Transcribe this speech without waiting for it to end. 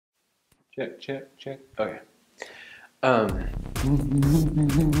Check, check, check. Okay.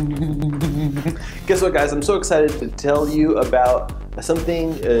 Guess what, guys? I'm so excited to tell you about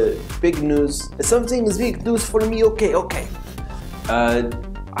something big news. Something is big news for me. Okay.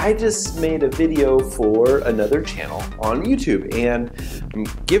 I just made a video for another channel on YouTube, and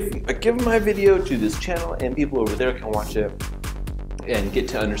I give my video to this channel, and people over there can watch it and get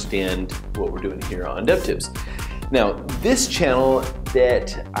to understand what we're doing here on DevTips. Now, this channel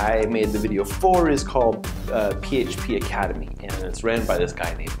that I made the video for is called PHP Academy, and it's ran by this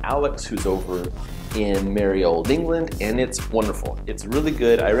guy named Alex, who's over in merry old England, and it's wonderful. It's really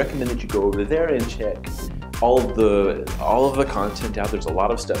good. I recommend that you go over there and check all of the content out. There's a lot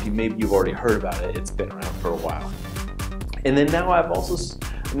of stuff. Maybe you've already heard about it. It's been around for a while. And then now I've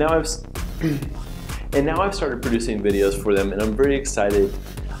started producing videos for them, and I'm very excited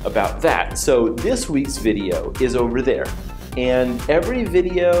about that. So this week's video is over there, and every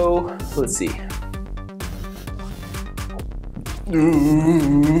video, let's see.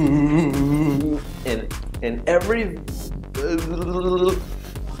 And every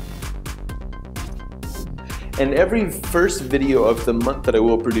first video of the month that I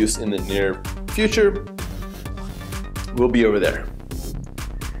will produce in the near future will be over there.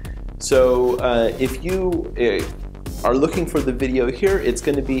 So if you are looking for the video here, it's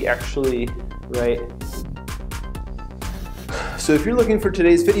going to be actually right. So if you're looking for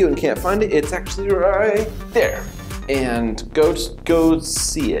today's video and can't find it, it's actually right there. And go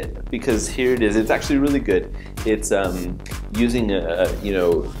see it, because here it is. It's actually really good. It's using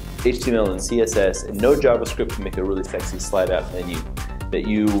HTML and CSS and no JavaScript to make a really sexy slide-out menu that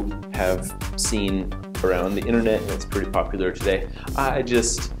you have seen around the internet, and it's pretty popular today. I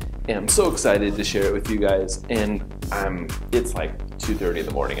just am so excited to share it with you guys, and it's like 2:30 in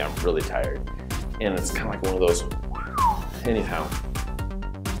the morning. I'm really tired, and it's kind of like one of those. Anyhow,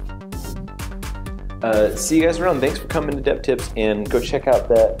 see you guys around. Thanks for coming to DevTips, and go check out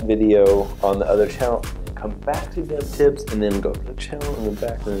that video on the other channel. Come back to DevTips, and then go to the channel and then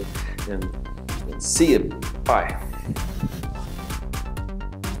back, and see you. Bye.